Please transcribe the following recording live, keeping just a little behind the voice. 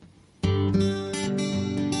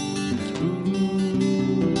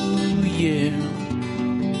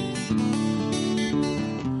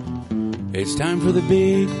It's time for the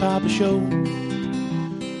Big Papa Show.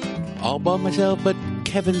 All by myself, but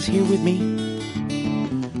Kevin's here with me.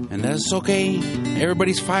 And that's okay.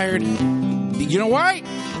 Everybody's fired. You know why?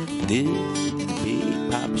 The Big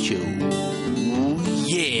Papa Show.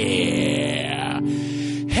 Yeah.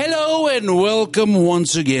 Hello and welcome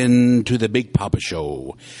once again to the Big Papa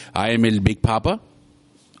Show. I am El Big Papa.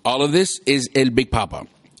 All of this is El Big Papa.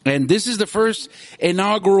 And this is the first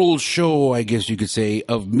inaugural show, I guess you could say,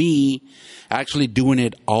 of me actually doing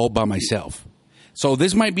it all by myself. So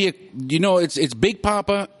this might be it's Big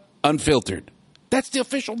Papa Unfiltered. That's the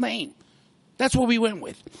official name. That's what we went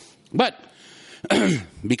with. But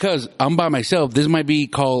because I'm by myself, this might be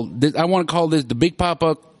called, I want to call this the Big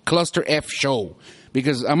Papa Cluster F Show.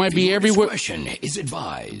 Because I might be everywhere. Discretion is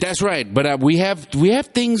advised. That's right. But we have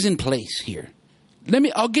things in place here.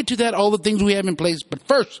 I'll get to that, all the things we have in place. But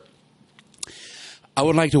first, I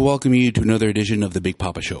would like to welcome you to another edition of the Big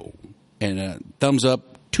Papa Show. And thumbs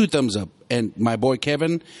up, 2 thumbs up. And my boy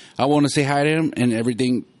Kevin, I want to say hi to him and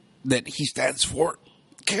everything that he stands for.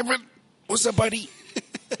 Kevin, what's up, buddy?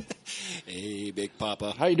 Hey, Big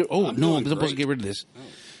Papa. How you doing? Oh, I'm supposed to get rid of this. Oh.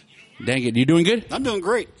 Dang it. You doing good? I'm doing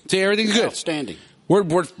great. See, everything's good. Outstanding. We're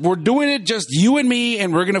doing it just you and me,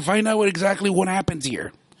 and we're going to find out exactly what happens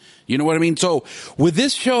here. You know what I mean? So with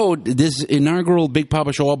this show, this inaugural Big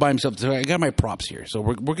Papa Show all by himself, so I got my props here. So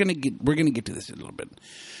we're gonna get to this in a little bit.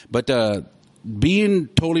 But being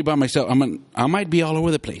totally by myself, I might be all over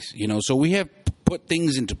the place. So we have put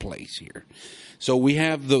things into place here. So we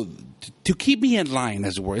have to keep me in line,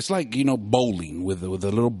 as it were. It's like bowling with the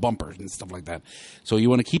little bumpers and stuff like that. So you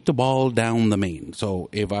want to keep the ball down the main. So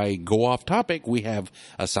if I go off topic, we have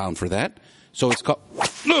a sound for that. So it's called.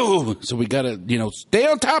 So we gotta stay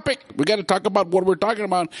on topic. We gotta talk about what we're talking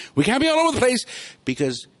about. We can't be all over the place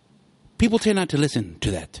because people tend not to listen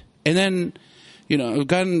to that. And then I've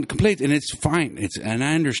gotten complaints, and it's fine. And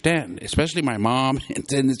I understand, especially my mom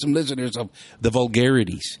and some listeners of the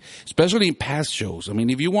vulgarities, especially in past shows. I mean,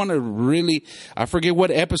 if you want to really, I forget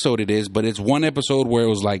what episode it is, but it's one episode where it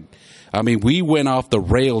was like, we went off the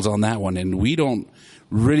rails on that one, and we don't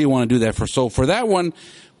really want to do that. So for that one,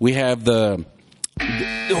 we have so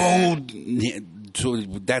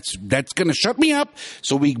that's going to shut me up.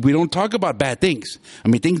 So we don't talk about bad things.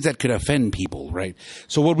 Things that could offend people, right?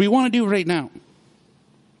 So what we want to do right now.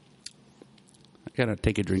 I gotta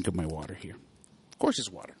take a drink of my water here. Of course,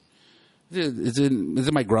 it's water. It's in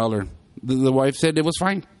my growler. The wife said it was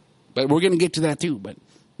fine, but we're gonna get to that too. But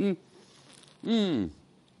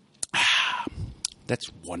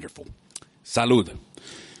that's wonderful. Salud.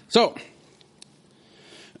 So,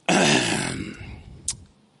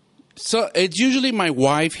 so it's usually my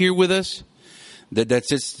wife here with us that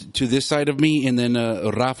sits to this side of me, and then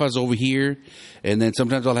Rafa's over here. And then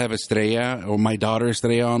sometimes I'll have Estrella or my daughter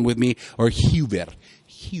Estrella on with me, or Huber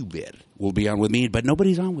will be on with me, but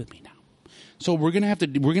nobody's on with me now. So we're gonna have to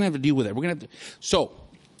deal with it. So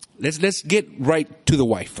let's get right to the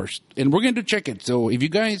wife first, and we're gonna check it. So if you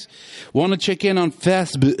guys want to check in on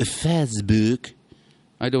Facebook,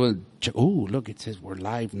 I don't check. Oh, look, it says we're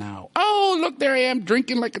live now. Oh, look, there I am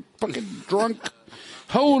drinking like a fucking drunk.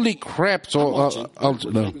 Holy crap! So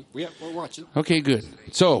we're watching. Okay, good.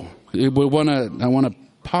 So I want to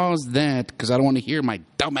pause that because I don't want to hear my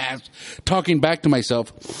dumbass talking back to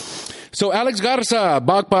myself. So Alex Garza,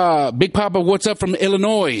 Big Papa, what's up from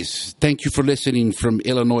Illinois? Thank you for listening from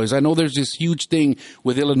Illinois. I know there's this huge thing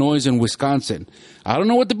with Illinois and Wisconsin. I don't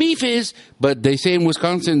know what the beef is, but they say in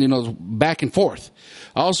Wisconsin, back and forth.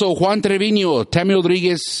 Also, Juan Trevino, Tammy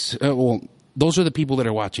Rodriguez, those are the people that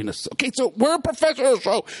are watching us. Okay, so we're a professional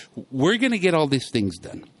show. We're going to get all these things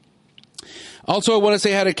done. Also, I want to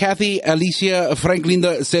say hi to Kathy, Alicia, Frank,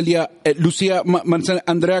 Linda, Celia, Lucia, Manzana,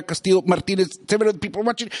 Andrea, Castillo, Martinez, 7 other people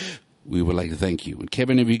watching. We would like to thank you. And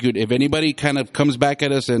Kevin, if anybody kind of comes back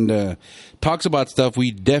at us and talks about stuff,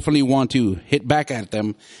 we definitely want to hit back at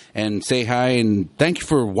them and say hi and thank you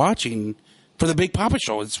for watching for the Big Papa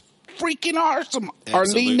Show. It's freaking awesome. Absolutely.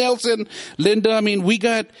 Arlene Nelson, Linda, we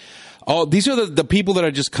got... Oh, these are the people that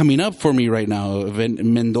are just coming up for me right now.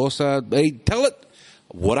 Mendoza, hey, tell it.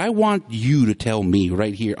 What I want you to tell me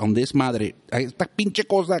right here on this madre, esta pinche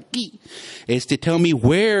cosa aquí, is to tell me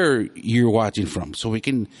where you're watching from, so we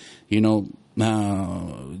can, so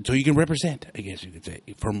you can represent, I guess you could say,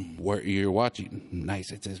 from where you're watching.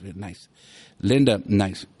 Nice, it says nice. Linda,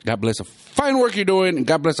 nice. God bless the fine work you're doing, and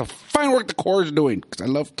God bless the fine work the Corps is doing, because I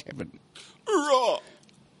love Kevin. Hoorah!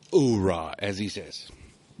 Hoorah, as he says.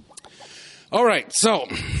 All right, so,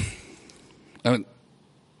 don't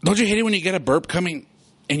you hate it when you get a burp coming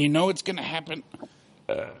and you know it's going to happen?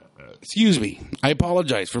 Excuse me. I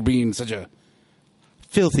apologize for being such a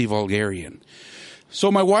filthy vulgarian.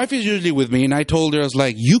 So my wife is usually with me, and I told her, I was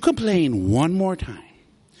like, you complain one more time.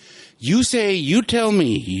 You tell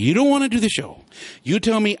me you don't want to do the show. You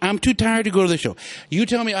tell me I'm too tired to go to the show. You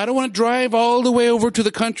tell me I don't want to drive all the way over to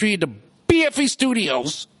the country to BFE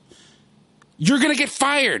Studios. You're going to get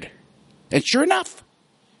fired. And sure enough,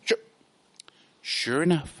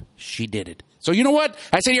 she did it. So you know what?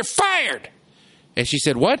 I said, you're fired. And she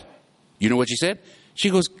said, what? You know what she said? She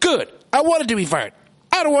goes, good. I wanted to be fired.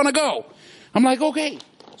 I don't want to go. I'm like, okay.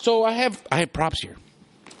 So I have props here.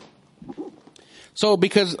 So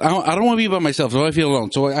because I don't want to be by myself, so I feel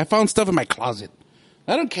alone. So I found stuff in my closet.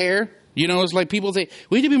 I don't care. You know, it's like people say,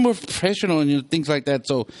 we need to be more professional and things like that.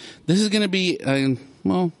 So this is going to be,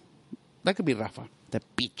 well, that could be Rafa, that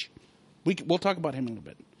bitch. We'll talk about him in a little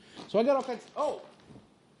bit. So I got all kinds.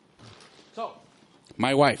 So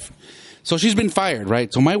my wife. So she's been fired,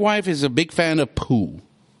 right? So my wife is a big fan of poo.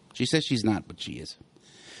 She says she's not, but she is.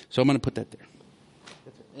 So I'm going to put that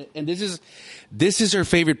there. And this is her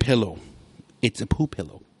favorite pillow. It's a poo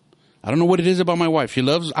pillow. I don't know what it is about my wife. She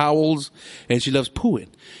loves owls and she loves pooing.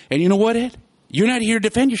 And you know what, Ed? You're not here to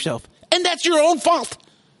defend yourself. And that's your own fault,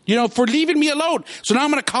 for leaving me alone. So now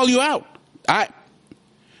I'm going to call you out.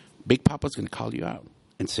 Big Papa's going to call you out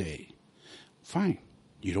and say, fine,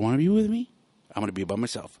 you don't want to be with me? I'm going to be by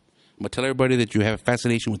myself. I'm going to tell everybody that you have a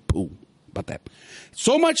fascination with poo. About that.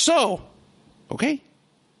 So much so, okay?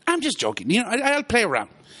 I'm just joking. I'll play around.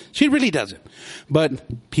 She really doesn't.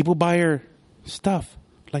 But people buy her stuff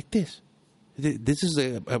like this. This is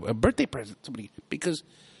a birthday present, somebody, because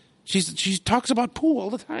she talks about poo all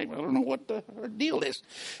the time. I don't know what her deal is.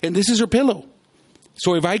 And this is her pillow.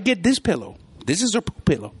 So if I get this pillow, this is her poo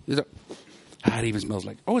pillow. It even smells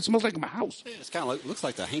like, it smells like my house. Yeah, it's kind of looks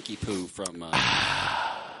like the hanky poo from...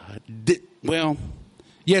 well,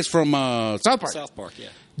 yes, from South Park. South Park, yeah.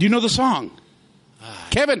 Do you know the song?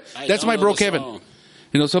 Kevin. That's my bro, Kevin.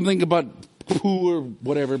 Song. Something about poo or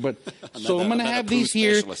whatever. But so I'm going to have these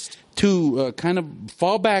here to kind of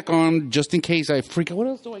fall back on just in case I freak out. What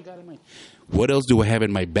else do I got in my... What else do I have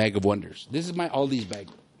in my bag of wonders? This is my Aldi's bag.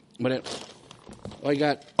 I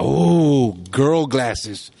got... girl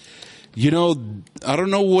glasses. I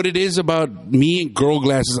don't know what it is about me and girl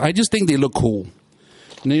glasses. I just think they look cool.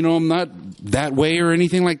 I'm not that way or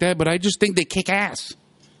anything like that, but I just think they kick ass.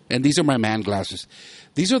 And these are my man glasses.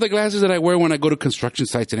 These are the glasses that I wear when I go to construction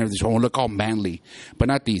sites and everything. So I look all manly. But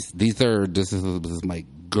not these. This is my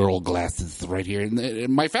girl glasses right here. And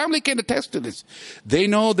my family can attest to this. They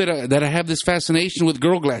know that I have this fascination with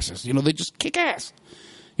girl glasses. They just kick ass.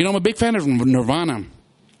 I'm a big fan of Nirvana.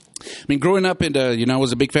 I mean, growing up, I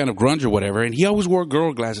was a big fan of grunge or whatever, and he always wore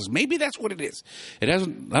girl glasses. Maybe that's what it is. I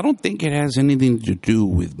don't think it has anything to do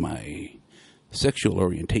with my sexual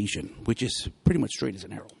orientation, which is pretty much straight as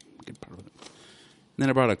an arrow. Good part of it. And then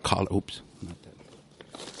I brought a collar. Oops, not that.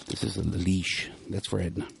 This is a leash. That's for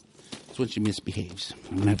Edna. That's when she misbehaves.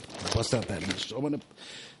 I'm gonna have to bust out that leash. So I'm gonna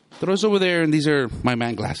throw this over there, and these are my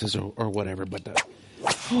man glasses or whatever. But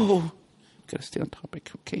gotta stay on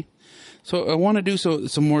topic, okay? So I want to do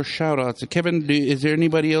some more shout-outs. Kevin, is there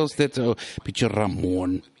anybody else that's... Pinche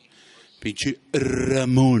Ramon.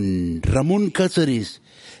 Ramon Cáceres.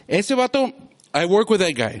 Ese vato, I work with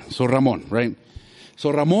that guy. So Ramon, right?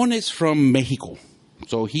 So Ramon is from Mexico.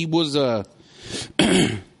 So he was...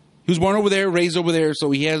 he was born over there, raised over there.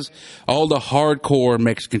 So he has all the hardcore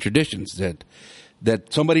Mexican traditions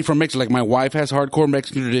that somebody from Mexico, like my wife has hardcore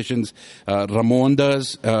Mexican traditions, Ramon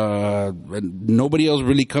does, nobody else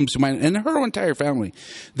really comes to mind, and her entire family,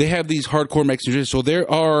 they have these hardcore Mexican traditions, so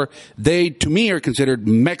they to me are considered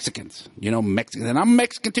Mexicans, Mexicans, and I'm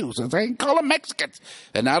Mexican too, so I can call them Mexicans,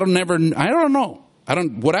 and I don't know,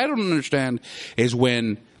 what I don't understand is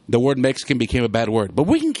when the word Mexican became a bad word, but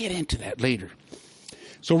we can get into that later.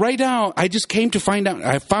 So right now, I just came to find out.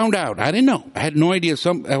 I found out. I didn't know. I had no idea.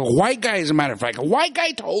 A white guy, as a matter of fact, a white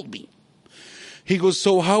guy told me. He goes,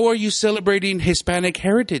 so how are you celebrating Hispanic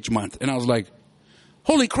Heritage Month? And I was like,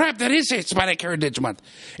 holy crap, that is Hispanic Heritage Month.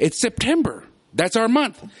 It's September. That's our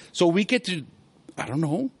month. So we get to, I don't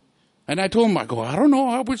know. And I told him, I don't know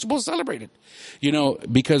how we're supposed to celebrate it.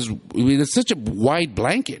 Because it's such a wide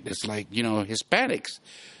blanket. It's like, Hispanics.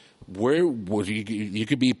 You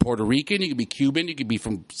could be Puerto Rican, you could be Cuban, you could be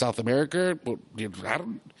from South America,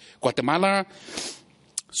 Guatemala.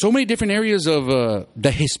 So many different areas of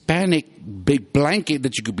the Hispanic big blanket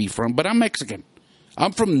that you could be from. But I'm Mexican.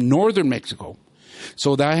 I'm from northern Mexico.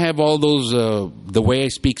 So I have all those, the way I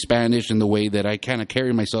speak Spanish and the way that I kind of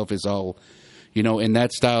carry myself is all, in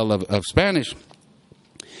that style of Spanish.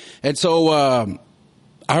 And so...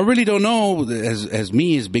 I really don't know, as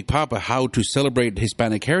Big Papa, how to celebrate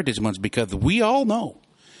Hispanic Heritage Month, because we all know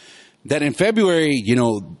that in February,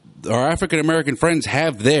 our African American friends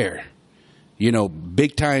have their,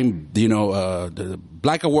 big time, the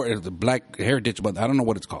Black Award, the Black Heritage Month. I don't know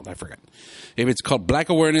what it's called. I forgot. If it's called Black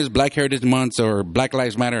Awareness, Black Heritage Month, or Black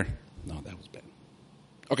Lives Matter. No, that was bad.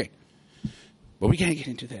 Okay. But we can't get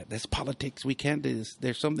into that. That's politics. We can't do this.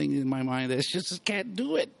 There's something in my mind that just can't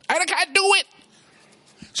do it. I can't do it.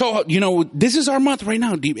 So, this is our month right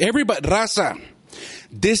now. Everybody, Raza,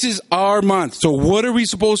 this is our month. So what are we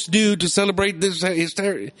supposed to do to celebrate this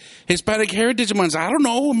Hispanic Heritage Month? I don't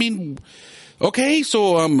know. I mean, okay,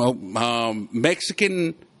 so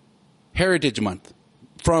Mexican Heritage Month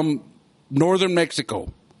from northern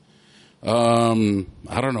Mexico. I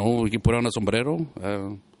don't know. We can put on a sombrero,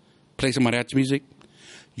 play some mariachi music.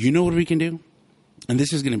 You know what we can do? And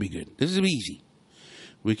this is going to be good. This is easy.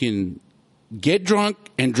 We can get drunk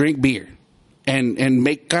and drink beer and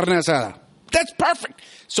make carne asada. That's perfect.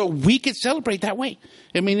 So we can celebrate that way.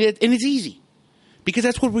 I mean, and it's easy because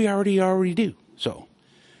that's what we already do. So,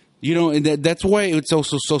 and that's why it's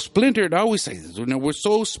also so splintered. I always say this. We're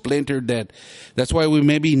so splintered that's why we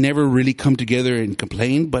maybe never really come together and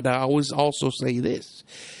complain. But I always also say this.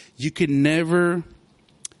 You can never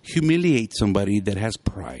humiliate somebody that has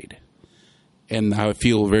pride. And I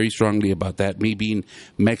feel very strongly about that, me being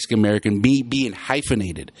Mexican-American, me being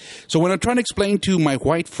hyphenated. So what I'm trying to explain to my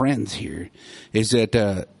white friends here is that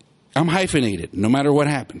I'm hyphenated no matter what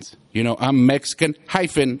happens. I'm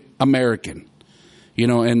Mexican-American.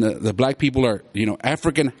 And the black people are,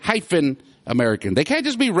 African-American. They can't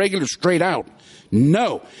just be regular straight out.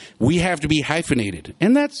 No, we have to be hyphenated.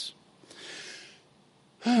 And that's,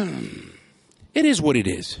 it is what it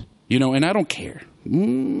is. And I don't care.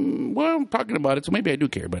 Well, I'm talking about it, so maybe I do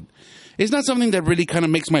care, but it's not something that really kind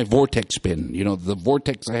of makes my vortex spin. The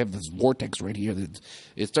vortex, I have this vortex right here.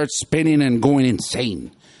 It starts spinning and going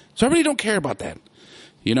insane. So I really don't care about that.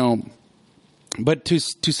 But to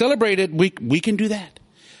celebrate it, we can do that.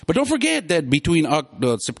 But don't forget that between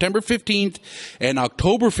September 15th and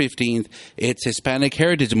October 15th, it's Hispanic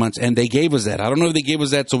Heritage Month, and they gave us that. I don't know if they gave us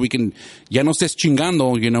that so we can, ya no estés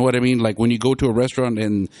chingando, you know what I mean? Like when you go to a restaurant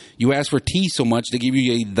and you ask for tea so much, they give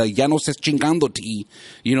you the ya no estés chingando tea,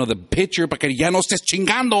 the pitcher, para que ya no estés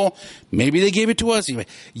chingando. Maybe they gave it to us,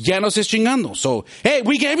 ya no estés chingando. So, hey,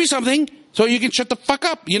 we gave you something, so you can shut the fuck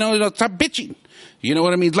up, stop bitching. You know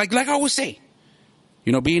what I mean? Like I always say.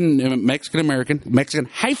 Being Mexican-American,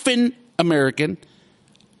 Mexican-American,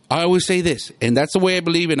 I always say this, and that's the way I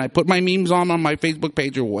believe, and I put my memes on my Facebook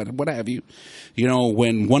page or what have you.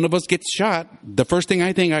 When one of us gets shot, the first thing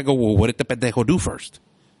I think, I go, well, what did the pendejo do first?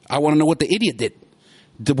 I want to know what the idiot did.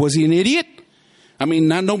 Was he an idiot? I mean,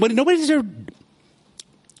 nobody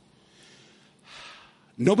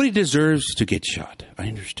deserves to get shot. I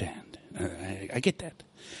understand. I get that.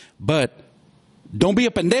 But don't be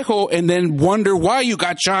a pendejo and then wonder why you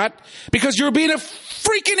got shot because you're being a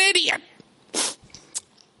freaking idiot. That's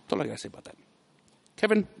all I got to say about that.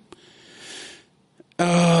 Kevin?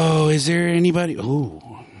 Oh, is there anybody?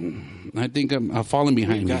 Oh, I think I'm falling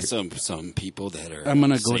behind. We've got some people that are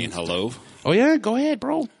saying hello. Oh, yeah? Go ahead,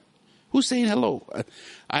 bro. Who's saying hello?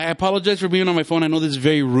 I apologize for being on my phone. I know this is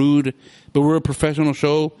very rude, but we're a professional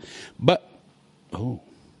show. But,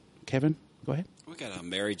 Kevin, go ahead. We got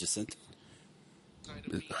Mary Jacinto.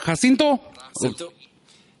 Jacinto.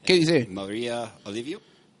 ¿Qué dice? Maria Olivio.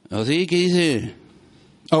 Oh, sí, ¿qué dice?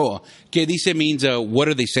 Oh, ¿qué dice means what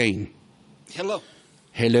are they saying? Hello.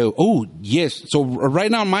 Hello. Oh, yes. So right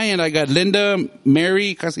now on my end, I got Linda,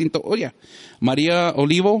 Mary, Jacinto. Oh, yeah. María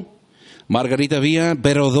Olivo, Margarita Villa.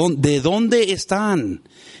 Pero ¿de dónde están?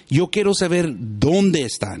 Yo quiero saber dónde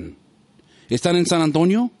están. ¿Están en San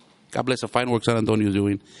Antonio? God bless the fine work San Antonio is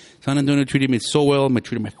doing. San Antonio treated me so well.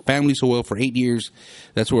 Treated my family so well for 8 years.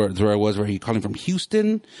 That's where I was. Are you calling from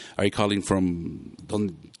Houston? Are you calling from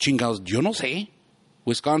chingados? Yo no sé.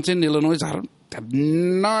 Wisconsin, Illinois? I have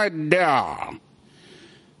no idea.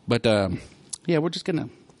 But, yeah, we're just going to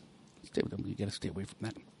stay with them. You got to stay away from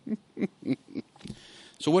that.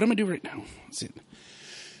 So what I'm going to do right now, that's it.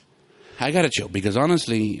 I got to chill because,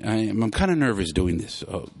 honestly, I'm kind of nervous doing this,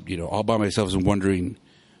 all by myself and wondering,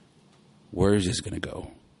 where is this going to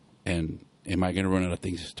go? And am I going to run out of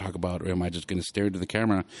things to talk about, or am I just going to stare into the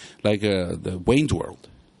camera like the Wayne's World?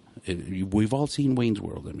 We've all seen Wayne's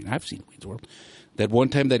World. I mean, I've seen Wayne's World. That one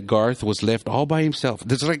time that Garth was left all by himself.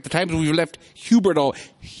 This is like the times we've left Hubert.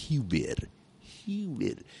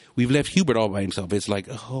 We've left Hubert all by himself. It's like,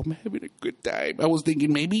 oh, I'm having a good time. I was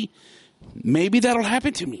thinking maybe that'll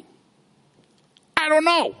happen to me. I don't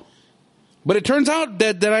know. But it turns out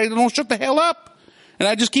that I don't shut the hell up. And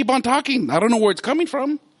I just keep on talking. I don't know where it's coming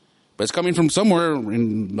from. But it's coming from somewhere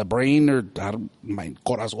in the brain or my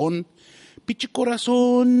corazón. Pinche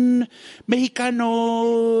corazón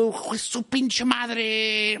mexicano, su pinche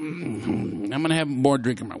madre. I'm going to have more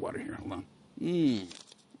drink in my water here. Hold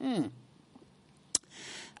on.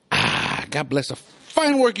 God bless the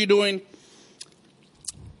fine work you're doing.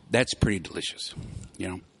 That's pretty delicious, you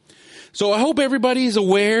know. So I hope everybody is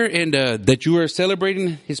aware and that you are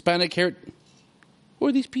celebrating Hispanic Heritage. Who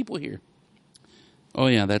are these people here? Oh,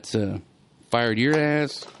 yeah, that's fired your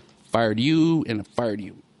ass, fired you, and fired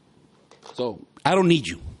you. So I don't need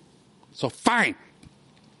you. So fine.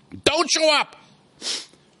 Don't show up.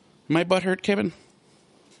 Am I butthurt, Kevin?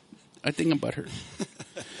 I think I'm butthurt.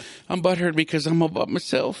 I'm butthurt because I'm about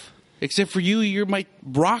myself. Except for you, you're my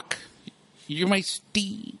rock. You're my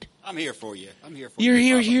steed. I'm here for you.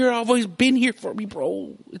 You're here. I've always been here for me,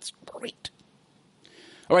 bro. It's great.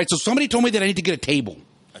 All right, so somebody told me that I need to get a table.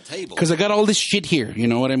 A table? Because I got all this shit here. You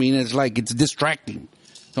know what I mean? It's like, it's distracting.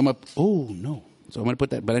 So I'm like, oh, no. So I'm going to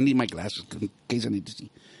put that, but I need my glasses in case I need to see.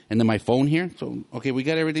 And then my phone here. So, okay, we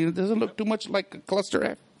got everything. It doesn't look too much like a cluster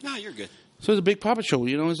F. No, you're good. So it's a Big Papa show,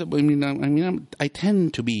 you know. I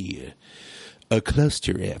tend to be a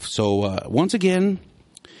cluster F. So once again,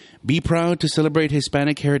 be proud to celebrate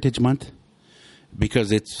Hispanic Heritage Month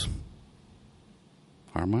because it's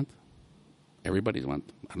our month, everybody's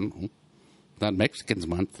month. I don't know, not Mexicans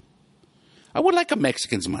month. I would like a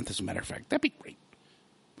Mexicans month, as a matter of fact. That'd be great.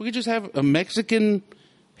 We could just have a Mexican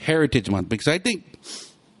Heritage Month because I think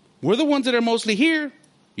we're the ones that are mostly here.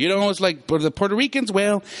 You know, it's like for the Puerto Ricans,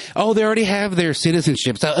 well, they already have their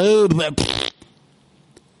citizenship. So,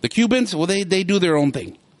 the Cubans, well, they do their own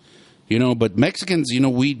thing. You know, but Mexicans, you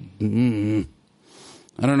know, I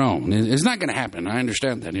don't know. It's not going to happen. I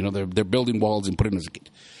understand that. You know, they're building walls and putting us.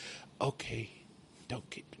 Okay, don't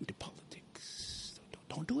get into politics.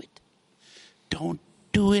 Don't do it. Don't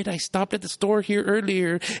do it. I stopped at the store here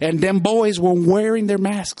earlier, and them boys were wearing their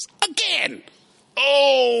masks again.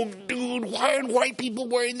 Oh, dude, why aren't white people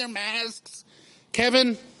wearing their masks?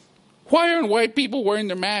 Kevin, why aren't white people wearing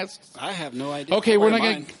their masks? I have no idea. Okay, we're not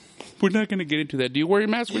going to get into that. Do you wear your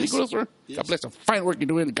mask when you go to the store? Yes. God bless the fine work you're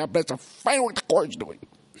doing. God bless the fine work the court's doing.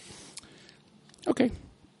 Okay.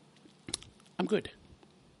 I'm good.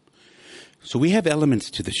 So we have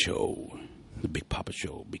elements to the show, the Big Papa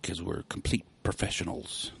Show, because we're complete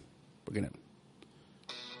professionals. We're going to...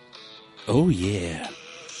 Oh, yeah.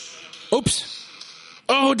 Oops.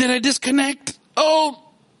 Oh, did I disconnect?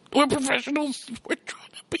 Oh, we're professionals. We're trying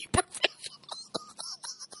to be professionals.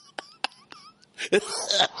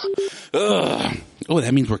 Oh,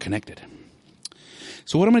 that means we're connected.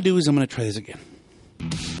 So what I'm going to do is I'm going to try this again.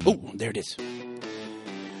 Oh, there it is.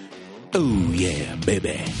 Oh, yeah,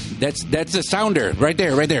 baby. That's a sounder right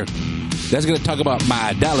there. That's going to talk about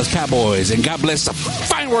my Dallas Cowboys, and God bless the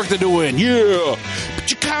fine work they're doing. Yeah.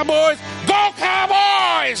 But you Cowboys, go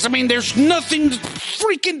Cowboys! I mean, there's nothing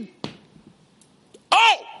freaking...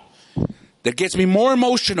 Oh! That gets me more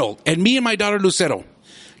emotional. And me and my daughter, Lucero.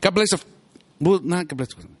 God bless her. Well, not God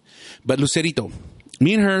bless her. But Lucerito.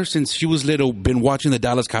 Me and her, since she was little, been watching the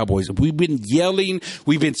Dallas Cowboys. We've been yelling.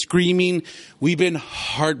 We've been screaming. We've been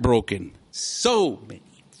heartbroken. So many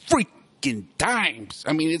freaking times.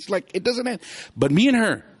 I mean, it's like, it doesn't end. But me and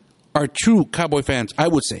her are true Cowboy fans, I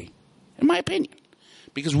would say. In my opinion.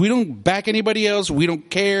 Because we don't back anybody else. We don't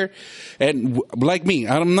care. And like me,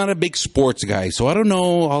 I'm not a big sports guy. So I don't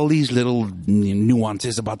know all these little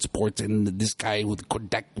nuances about sports and this guy with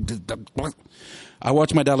Kodak. I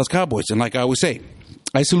watch my Dallas Cowboys. And like I always say,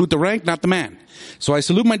 I salute the rank, not the man. So I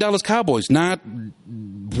salute my Dallas Cowboys, not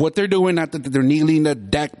what they're doing, not that they're kneeling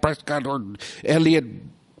at Dak Prescott or Elliott.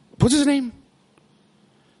 What's his name?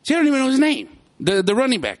 See, I don't even know his name. The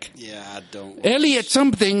running back. Yeah, I don't. Elliott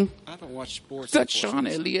something. I don't watch sports. That's Sean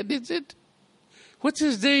Elliott, is it? What's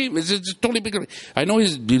his name? Is it just totally big? I know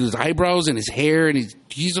his eyebrows and his hair, and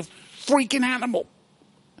he's a freaking animal.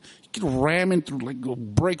 He can ram into like a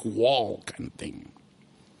brick wall kind of thing.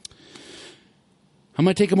 I'm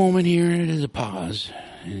going to take a moment here to pause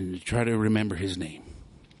and try to remember his name.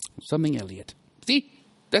 Something Elliott. See?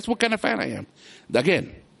 That's what kind of fan I am.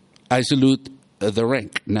 Again, I salute the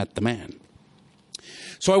rank, not the man.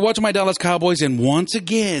 So I watched my Dallas Cowboys, and once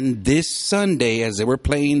again, this Sunday, as they were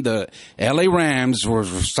playing the L.A. Rams or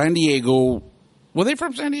San Diego. Were they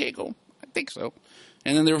from San Diego? I think so.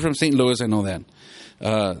 And then they were from St. Louis, I know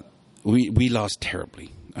that. We lost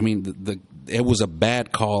terribly. I mean, it was a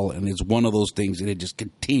bad call, and it's one of those things, and it just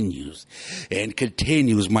continues and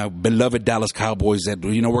continues. My beloved Dallas Cowboys that,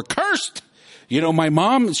 we're cursed. My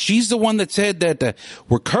mom, she's the one that said that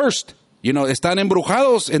we're cursed. You know, están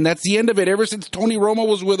embrujados, and that's the end of it. Ever since Tony Romo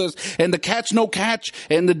was with us, and the catch, no catch,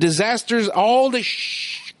 and the disasters, all the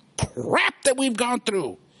crap that we've gone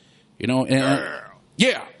through. You know, and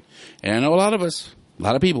yeah. And I know a lot of us, a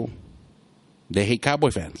lot of people, they hate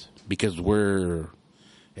Cowboy fans because we're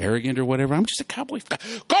arrogant or whatever. I'm just a Cowboy fan.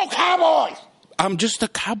 Go Cowboys! I'm just a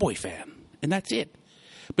Cowboy fan, and that's it.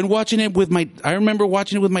 Been watching it with I remember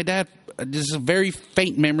watching it with my dad. This is a very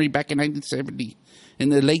faint memory back in 1970. In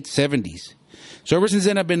the late 70s. So ever since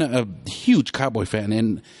then, I've been a huge Cowboy fan,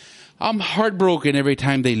 and I'm heartbroken every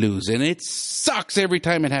time they lose, and it sucks every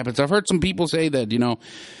time it happens. I've heard some people say that, you know,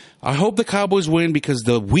 I hope the Cowboys win because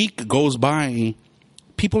the week goes by,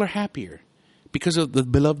 people are happier because of the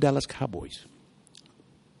beloved Dallas Cowboys.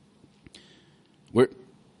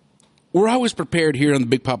 We're always prepared here on the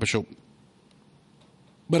Big Papa Show,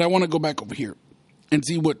 but I want to go back over here and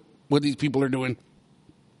see what these people are doing.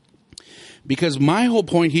 Because my whole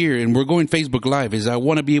point here, and we're going Facebook Live, is I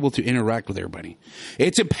want to be able to interact with everybody.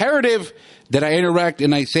 It's imperative that I interact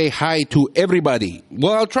and I say hi to everybody.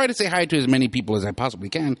 Well, I'll try to say hi to as many people as I possibly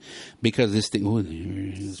can because this thing...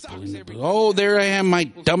 Oh, there I am, my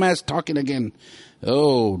dumbass talking again.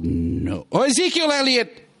 Oh, no. Oh, Ezekiel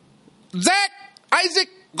Elliott. Zach. Isaac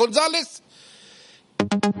Gonzalez.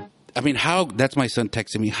 I mean, how... That's my son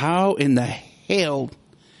texting me. How in the hell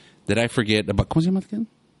did I forget about... ¿Cómo se llama again?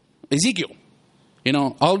 Ezekiel, you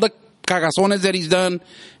know, all the cagazones that he's done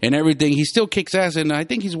and everything, he still kicks ass, and I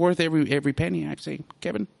think he's worth every penny, I say.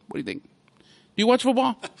 Kevin, what do you think? Do you watch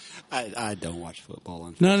football? I don't watch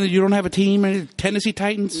football. No, you don't have a team? Tennessee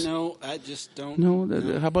Titans? No, I just don't.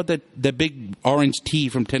 No. How about the big orange tee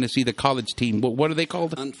from Tennessee, the college team? What are they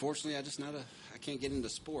called? Unfortunately, I can't get into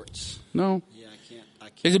sports. No? Yeah, I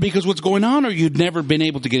can't. Is it because what's going on, or you've never been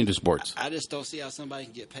able to get into sports? I just don't see how somebody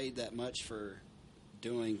can get paid that much for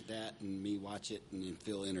doing that and me watch it and then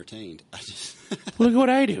feel entertained. Look at what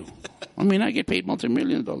I do. I mean, I get paid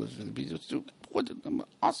multi-million dollars for the piece of soup.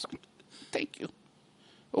 Awesome. Thank you.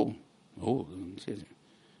 Oh.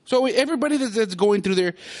 So everybody that's going through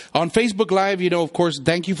there on Facebook Live, you know, of course,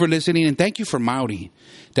 thank you for listening, and thank you for Mauri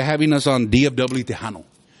to having us on DFW Tejano.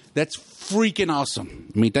 That's freaking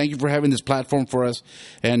awesome. I mean, thank you for having this platform for us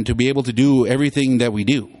and to be able to do everything that we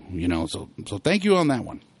do, you know. So thank you on that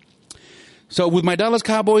one. So with my Dallas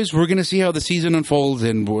Cowboys, we're going to see how the season unfolds,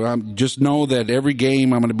 and just know that every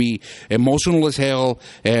game I'm going to be emotional as hell.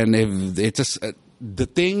 And if it's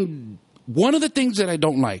one of the things that I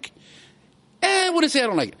don't like, I wouldn't say I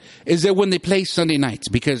don't like it, is that when they play Sunday nights,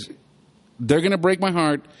 because they're going to break my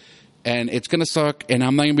heart, and it's going to suck, and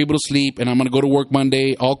I'm not going to be able to sleep, and I'm going to go to work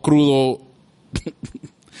Monday all crudo,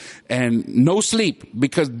 and no sleep,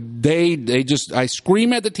 because I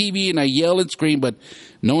scream at the TV and I yell and scream, but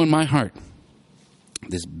know in my heart,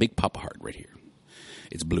 this Big Papa heart right here,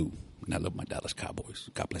 it's blue, and I love my Dallas Cowboys.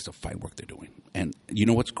 God bless the fine work they're doing. And you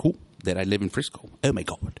know what's cool? That I live in Frisco. Oh my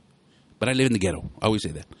God. But I live in the ghetto. I always say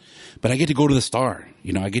that. But I get to go to the Star.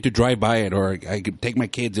 You know, I get to drive by it, or I could take my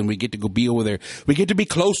kids and we get to go be over there. We get to be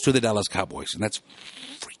close to the Dallas Cowboys, and that's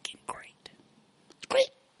freaking great. It's great.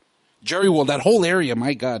 Jerry World, that whole area,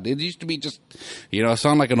 my God, it used to be just, you know, I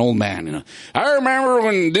sound like an old man, you know. I remember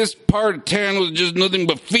when this part of town was just nothing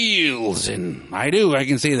but fields, and I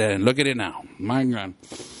can say that, and look at it now. My God.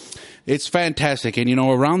 It's fantastic, and, you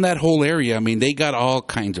know, around that whole area, I mean, they got all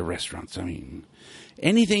kinds of restaurants. I mean,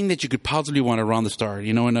 anything that you could possibly want around the Star,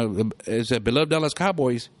 you know, and as a beloved Dallas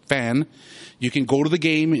Cowboys fan, you can go to the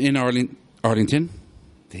game in Arlington.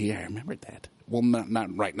 Yeah, I remember that. Well,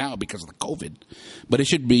 not right now because of the COVID, but it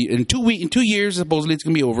should be in 2 years. Supposedly, it's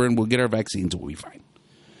gonna be over, and we'll get our vaccines. We'll be fine.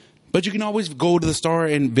 But you can always go to the Star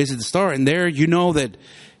and visit the Star, and there you know that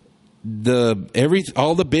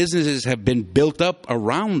all the businesses have been built up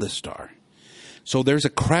around the Star. So there's a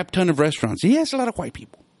crap ton of restaurants. Yes, a lot of white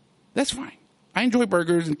people. That's fine. I enjoy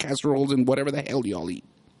burgers and casseroles and whatever the hell y'all eat.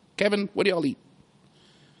 Kevin, what do y'all eat?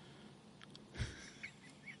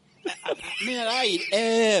 Man, I eat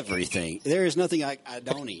everything. There is nothing I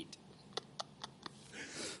don't eat.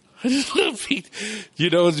 You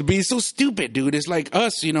know, it's being so stupid, dude. It's like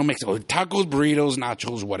us, you know, Mexico, tacos, burritos,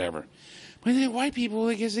 nachos, whatever. But then white people,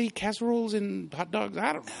 I guess they eat casseroles and hot dogs.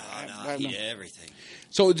 I don't know. No, I eat everything.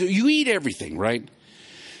 So you eat everything, right?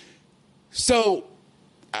 So,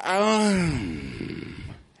 have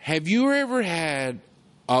you ever had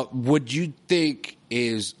what you think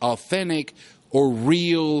is authentic or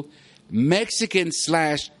real Mexican /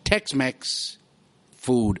 Tex-Mex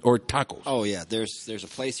food or tacos? Oh yeah, there's a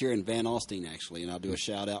place here in Van Alstyne actually, and I'll do a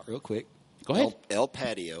shout out real quick. Go ahead. El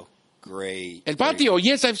Patio. great. El Patio,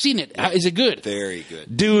 yes, I've seen it. Is it good? Very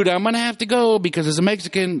good. Dude, I'm going to have to go because as a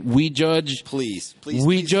Mexican, we judge Please.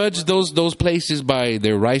 judge those places by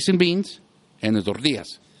their rice and beans and the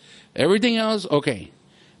tortillas. Everything else, okay.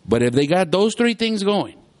 But if they got those three things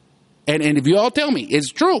going, and if you all tell me,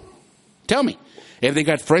 it's true, tell me. If they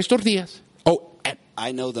got fresh tortillas. Oh,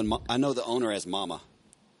 I know the owner as Mama.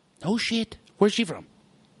 oh shit. Where's she from?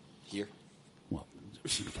 Here. Well,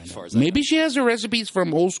 As far as I maybe she has her recipes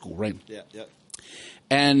from old school, right? know. Yeah.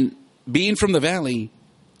 And being from the valley,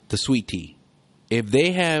 the sweet tea. If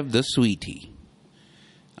they have the sweet tea,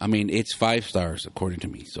 I mean, it's 5 stars according to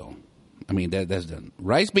me. So, I mean, that's done.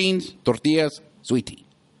 Rice, beans, tortillas, sweet tea.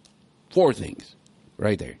 4 things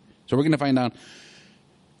right there. So we're going to find out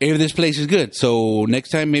if this place is good. So next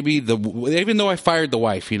time, maybe even though I fired the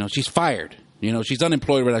wife, she's fired. She's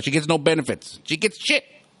unemployed right now. She gets no benefits. She gets shit.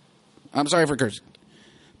 I'm sorry for cursing.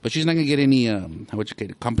 But she's not going to get any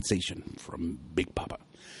compensation from Big Papa.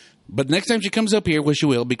 But next time she comes up here, well, she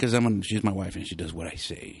will, because she's my wife and she does what I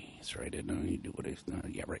say. That's right. I know you do what I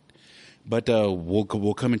say. Yeah, right. But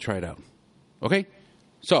we'll come and try it out. Okay?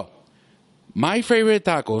 So, my favorite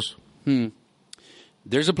tacos,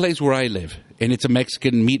 there's a place where I live, and it's a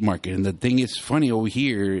Mexican meat market. And the thing is funny over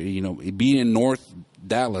here, being in North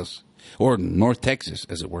Dallas, or North Texas,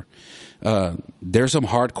 as it were, there's some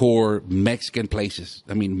hardcore Mexican places.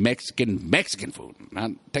 I mean, Mexican food.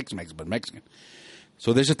 Not Tex-Mex, but Mexican.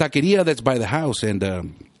 So there's a taqueria that's by the house, and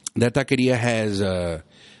that taqueria has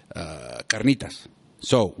carnitas.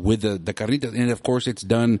 So with the carnitas, and of course it's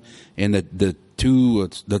done in the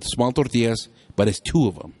small tortillas, but it's 2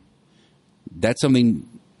 of them. That's something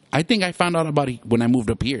I think I found out about when I moved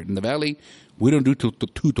up here. In the valley, we don't do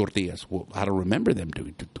 2 tortillas. Well, I don't remember them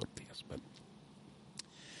doing 2 tortillas, but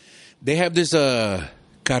they have this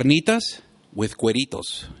carnitas with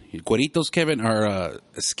cueritos. Cueritos, Kevin, are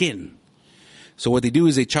skin. So what they do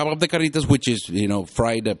is they chop up the carnitas, which is,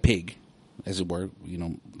 fried pig, as it were.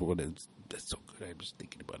 That's so good. I was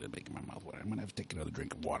thinking about it, making my mouth water. I'm going to have to take another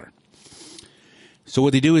drink of water. So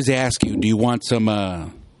what they do is they ask you, do you want some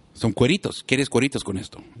cueritos? ¿Quieres cueritos con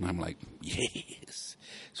esto? And I'm like, yes.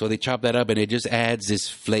 So they chop that up, and it just adds this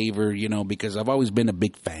flavor, because I've always been a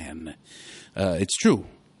big fan. It's true.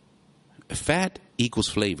 Fat equals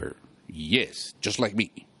flavor. Yes, just like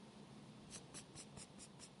me.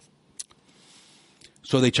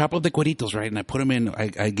 So they chop up the cueritos, right? And I put them in.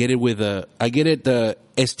 I get it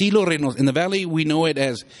estilo Reynosa. In the valley, we know it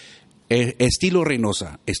as estilo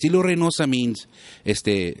Reynosa. Estilo Reynosa means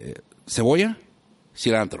cebolla,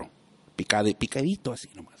 cilantro, picadito así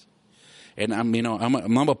nomás. And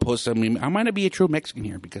I'm a puss. I mean, I might be a true Mexican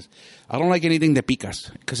here because I don't like anything that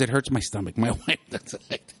picas because it hurts my stomach. My wife,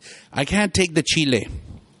 I can't take the chile.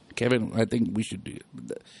 Kevin, I think we should do it.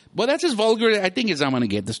 Well, that's as vulgar, I think, as I'm going to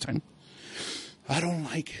get this time. I don't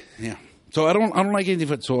like, So I don't like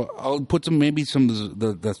anything. So I'll put the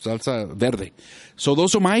salsa verde. So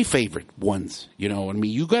those are my favorite ones. I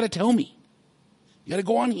mean, you got to tell me. You got to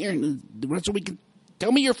go on here so we can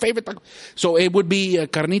tell me your favorite taco. So it would be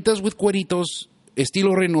carnitas with cueritos,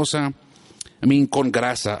 estilo Reynosa. I mean, con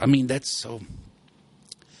grasa. I mean, that's so.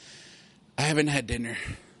 I haven't had dinner,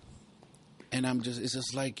 and it's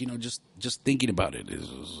just like just thinking about it is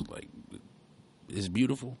like, it's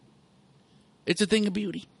beautiful. It's a thing of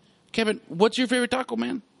beauty. Kevin, what's your favorite taco,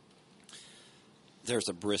 man? There's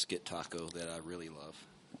a brisket taco that I really love.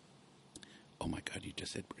 Oh, my God, you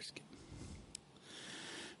just said brisket.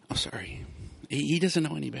 I'm sorry. He doesn't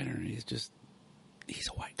know any better. He's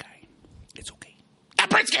a white guy. It's okay. A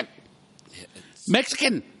brisket! Yeah,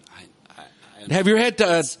 Mexican! I Have you had...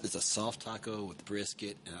 it's a soft taco with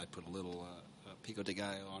brisket, and I put a little pico de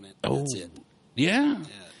gallo on it. Oh, that's it. Yeah.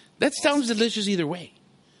 That sounds delicious either way.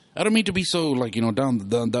 I don't mean to be so, down.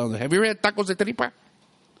 Have you ever had tacos de tripa?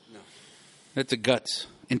 No. That's the guts,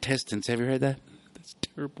 intestines. Have you heard that? That's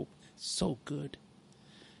terrible. So good.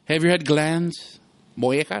 Have you had glands?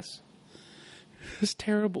 Mollejas? It's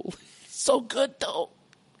terrible. So good, though.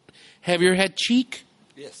 Have you ever had cheek?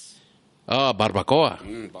 Yes. Oh, barbacoa.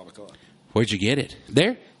 Barbacoa. Where'd you get it?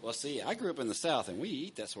 There? Well, see, I grew up in the South, and we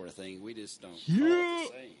eat that sort of thing. We just don't call it the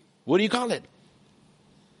same. What do you call it?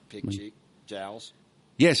 Pig cheek, jowls.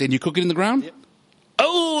 Yes, and you cook it in the ground? Yep.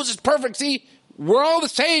 Oh, this is perfect. See, we're all the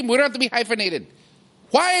same. We don't have to be hyphenated.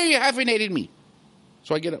 Why are you hyphenating me?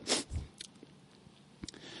 So I get up.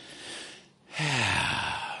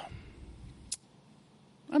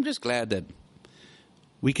 I'm just glad that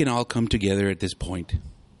we can all come together at this point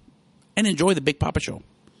and enjoy the Big Papa Show.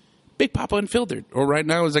 Big Papa Unfiltered, or right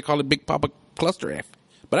now, as I call it, Big Papa Cluster F.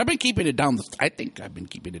 But I've been keeping it down. I think I've been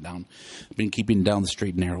keeping it down. I've been keeping it down the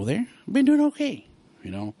straight and narrow there. I've been doing okay.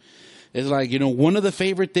 You know, it's like, one of the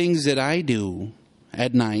favorite things that I do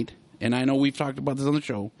at night, and I know we've talked about this on the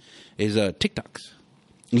show, is TikToks.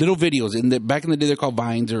 Little videos. Back in the day, they're called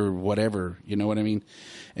Vines or whatever. You know what I mean?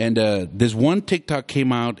 And this one TikTok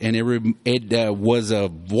came out, and it was a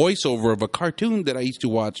voiceover of a cartoon that I used to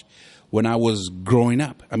watch when I was growing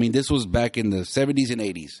up. I mean, this was back in the 70s and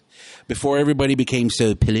 80s, before everybody became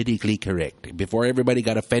so politically correct, before everybody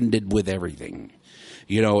got offended with everything.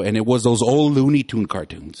 And it was those old Looney Tune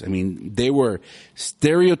cartoons. I mean, they were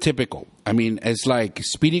stereotypical. I mean, it's like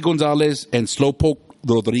Speedy Gonzalez and Slowpoke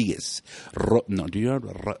Rodriguez.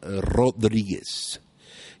 Rodriguez.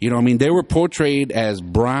 They were portrayed as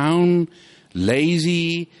brown,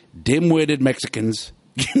 lazy, dim-witted Mexicans,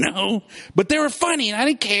 but they were funny, and I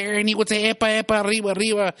didn't care. And he would say, epa, epa, arriba,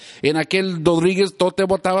 arriba. And aquel Rodriguez todo te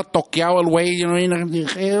botaba toqueado el güey, and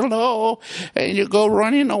hello. And you go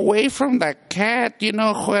running away from the cat,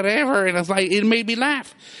 whatever. And it's like, it made me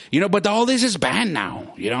laugh, but all this is banned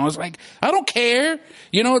now. It's like, I don't care.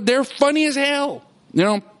 They're funny as hell,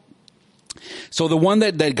 So the one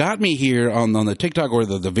that got me here on the TikTok or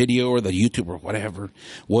the video or the YouTube or whatever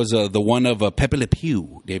was the one of Pepe Le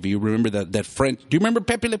Pew. If you remember that French, do you remember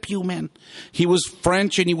Pepe Le Pew, man? He was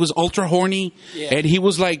French and he was ultra horny, and he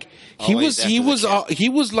was like he was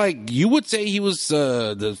like, you would say he was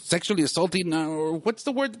the sexually assaulting, or what's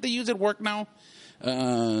the word that they use at work now?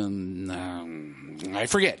 I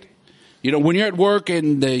forget. When you're at work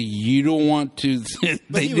and you don't want to,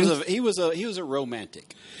 but he was a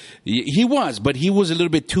romantic. He was, but he was a little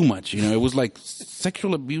bit too much. It was like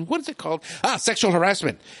sexual abuse. What is it called? Sexual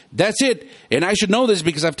harassment. That's it. And I should know this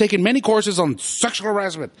because I've taken many courses on sexual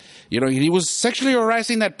harassment. He was sexually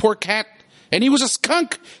harassing that poor cat, and he was a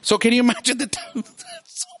skunk. So can you imagine that's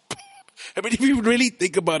so bad. I mean, if you really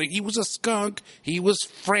think about it, he was a skunk. He was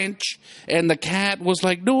French, and the cat was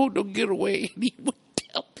like, "No, don't get away." And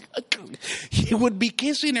he would be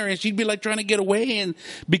kissing her, and she'd be like trying to get away, and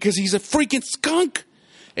because he's a freaking skunk.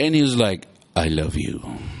 And he was like, I love you.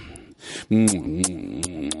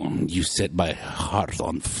 You set my heart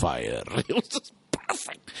on fire. It was just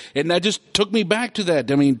perfect. And that just took me back to that.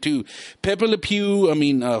 I mean, to Pepe Le Pew,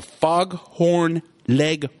 Foghorn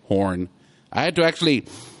Leghorn. I had to actually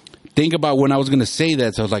think about when I was going to say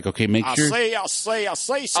that. So I was like, okay, make sure. I'll say,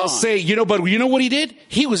 son. I'll say, but you know what he did?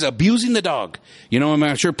 He was abusing the dog.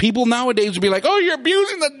 I'm sure people nowadays would be like, oh, you're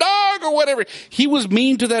abusing the dog or whatever. He was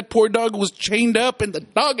mean to that poor dog who was chained up, and the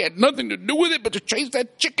dog had nothing to do with it but to chase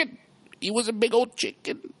that chicken. He was a big old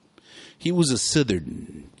chicken. He was a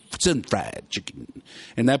sun-fried chicken.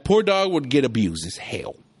 And that poor dog would get abused as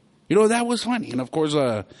hell. That was funny. And of course,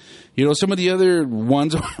 some of the other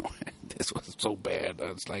ones... This was so bad.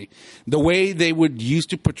 It's like the way they would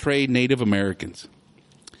used to portray Native Americans.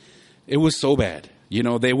 It was so bad. They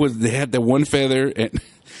had the one feather, and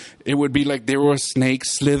it would be like there were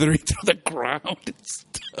snakes slithering through the ground and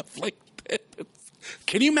stuff like that.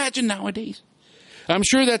 Can you imagine nowadays? I'm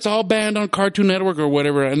sure that's all banned on Cartoon Network or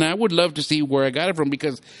whatever, and I would love to see where I got it from,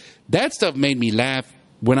 because that stuff made me laugh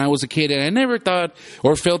when I was a kid, and I never thought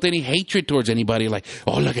or felt any hatred towards anybody like,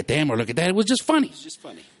 oh, look at them or look at that. It was just funny. It's just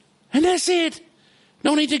funny. And that's it.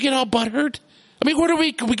 No need to get all butthurt. I mean, what do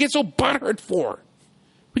we get so butthurt for?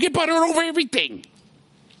 We get butthurt over everything.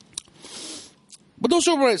 But those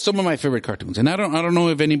are some of my favorite cartoons. And I don't know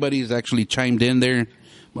if anybody's actually chimed in there.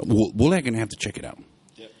 But we're going to have to check it out.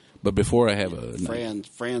 Yep. But before I have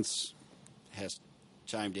France has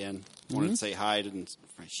chimed in. Wanted to say hi.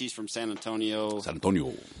 She's from San Antonio. San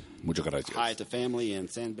Antonio. Muchas gracias. Hi to family in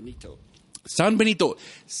San Benito. San Benito.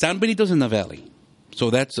 San Benito's in the valley. So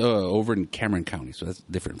that's over in Cameron County, so that's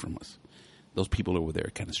different from us. Those people over there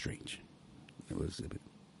are kind of strange.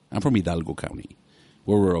 I'm from Hidalgo County,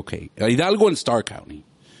 where we're okay. Hidalgo and Starr County.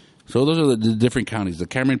 So those are the different counties. The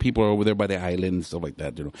Cameron people are over there by the island and stuff like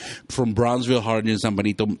that. From Brownsville, Hardin, San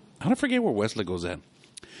Benito. I don't forget where Westlake goes at.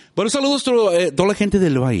 Pero saludos a toda la gente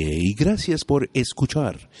del Valle y gracias por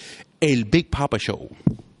escuchar el Big Papa Show.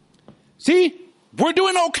 See? We're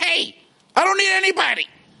doing okay. I don't need anybody.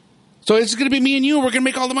 So it's going to be me and you. We're going to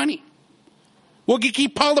make all the money. We'll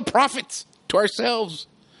keep all the profits to ourselves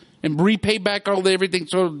and repay back everything.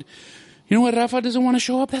 So, you know what? Rafa doesn't want to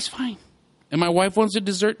show up. That's fine. And my wife wants to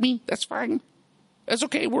desert me. That's fine. That's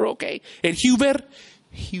okay. We're okay. And Hubert,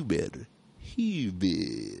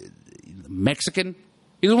 Mexican,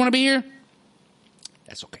 he doesn't want to be here.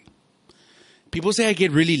 That's okay. People say I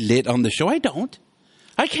get really lit on the show. I don't.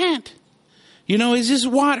 I can't. It's just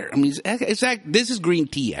water. I mean, this is green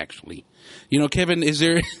tea, actually. Kevin, is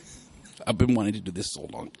there... I've been wanting to do this so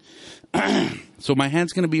long. So my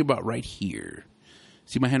hand's going to be about right here.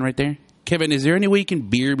 See my hand right there? Kevin, is there any way you can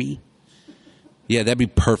beer me? Yeah, that'd be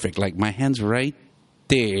perfect. Like, my hand's right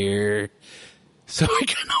there. So I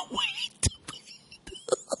cannot wait.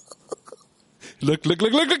 Look.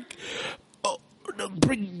 Oh, no,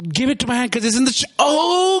 give it to my hand because it's in the...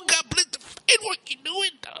 Oh, God bless the... What you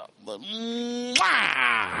doing?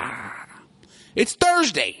 It's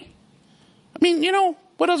Thursday. I mean,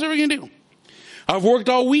 what else are we going to do? I've worked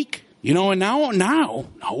all week, and now.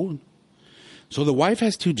 So the wife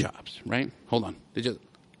has 2 jobs, right? Hold on.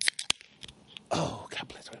 Oh, God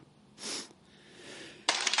bless her.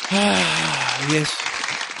 Yes.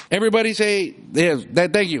 Everybody say, yes,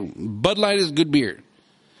 thank you. Bud Light is good beer.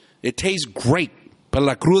 It tastes great. But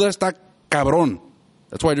la cruda está cabrón.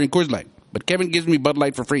 That's why I drink Coors Light. But Kevin gives me Bud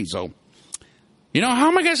Light for free, so... how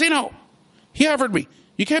am I going to say no? He offered me.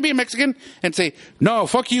 You can't be a Mexican and say, no,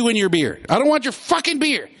 fuck you and your beer. I don't want your fucking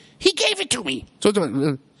beer. He gave it to me. So,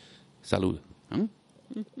 salud.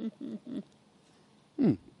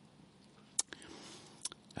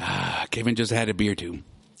 Huh? Kevin just had a beer, too.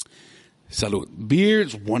 Salud. Beer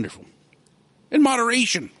is wonderful. In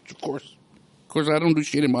moderation, of course. Of course, I don't do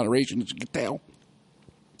shit in moderation, as you can tell.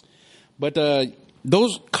 But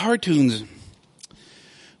those cartoons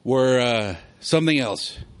were something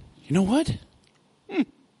else. You know what?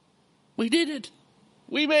 We did it.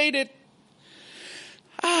 We made it.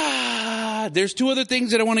 There's 2 other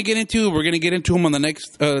things that I want to get into. We're going to get into them on the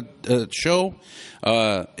next show.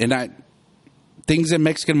 Things that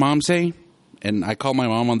Mexican moms say. And I call my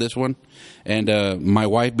mom on this one. And my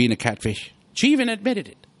wife being a catfish. She even admitted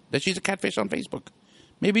it. That she's a catfish on Facebook.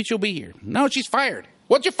 Maybe she'll be here. No, she's fired.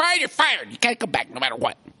 Once you're fired, you're fired. You can't come back no matter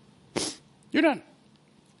what. You're done.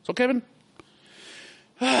 So, Kevin,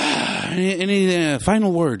 any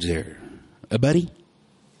final words there? Buddy?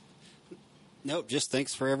 Nope, just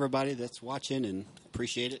thanks for everybody that's watching and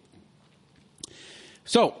appreciate it.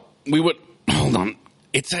 So, hold on.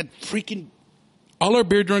 It's that freaking, all our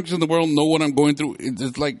beer drunks in the world know what I'm going through.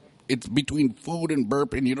 It's like, it's between food and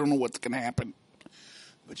burp and you don't know what's going to happen.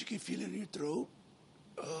 But you can feel it in your throat.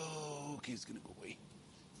 Oh, okay, it's going to go away.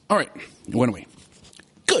 All right, it went away.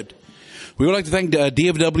 Good. We would like to thank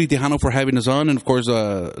DFW Tejano for having us on. And, of course,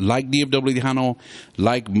 like DFW Tejano,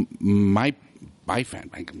 like my fan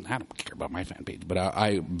page. I don't care about my fan page, but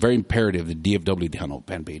I very imperative, the DFW Tejano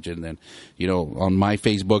fan page. And then, on my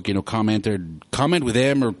Facebook, comment with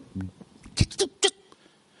them or just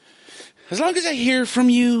as long as I hear from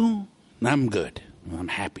you, I'm good. I'm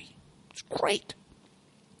happy. It's great.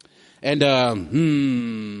 And,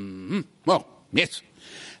 well, yes.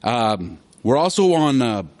 We're also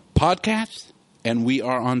on podcasts, and we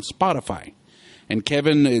are on Spotify. And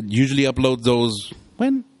Kevin usually uploads those,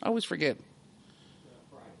 when? I always forget.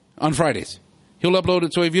 On Fridays. He'll upload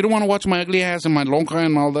it. So if you don't want to watch my ugly ass and my lonja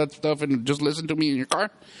and all that stuff and just listen to me in your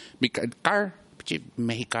car, Mexicano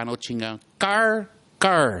chinga. Car.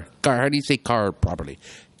 How do you say car properly?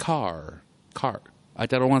 Car. I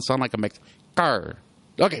don't want to sound like a Mexican. Car.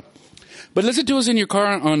 Okay. But listen to us in your car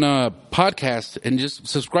on a podcast and just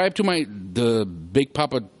subscribe to the Big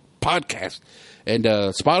Papa podcast. And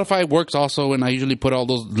Spotify works also, and I usually put all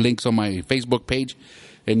those links on my Facebook page.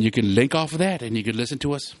 And you can link off of that, and you can listen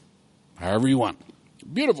to us however you want.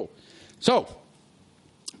 Beautiful. So,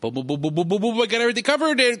 I got everything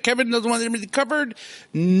covered. And Kevin doesn't want everything covered.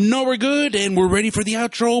 No, we're good, and we're ready for the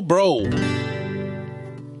outro, bro.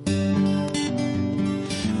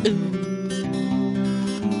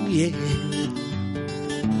 Ooh, yeah.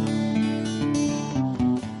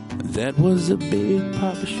 That was a Big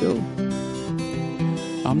Papa show.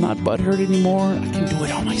 I'm not butthurt anymore. I can do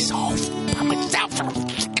it all myself. By myself.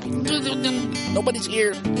 Nobody's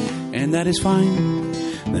here. And that is fine.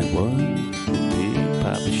 That was a Big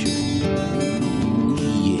Papa show.